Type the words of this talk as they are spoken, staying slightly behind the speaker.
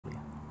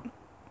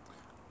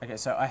Okay,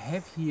 so I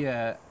have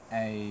here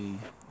a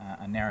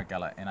narrow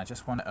gullet, and I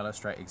just want to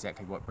illustrate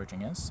exactly what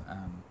bridging is.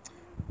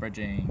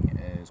 Bridging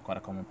is quite a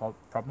common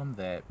problem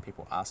that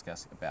people ask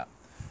us about.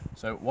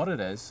 So what it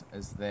is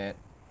that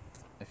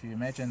if you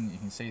imagine, you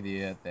can see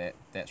there that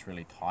that's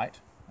really tight.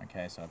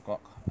 Okay, so I've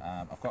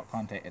got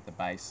contact at the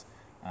base,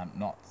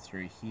 not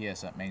through here,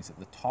 so it means that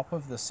the top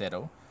of the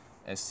saddle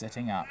is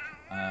sitting up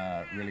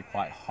really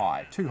quite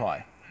high, too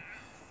high.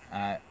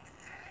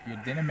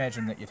 You'd then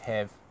imagine that you'd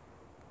have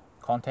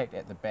contact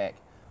at the back,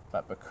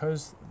 but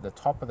because the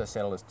top of the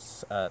saddle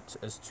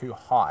is too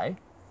high,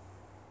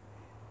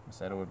 the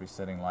saddle would be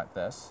sitting like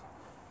this,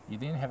 you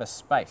then have a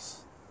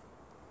space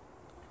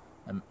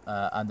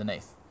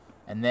underneath,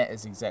 and that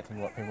is exactly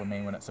what people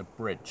mean when it's a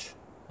bridge,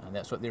 and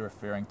that's what they're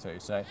referring to.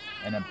 So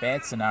in a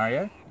bad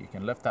scenario, you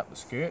can lift up the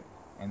skirt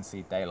and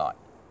see daylight,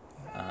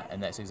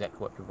 and that's exactly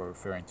what people are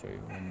referring to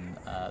when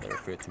they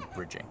refer to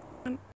bridging.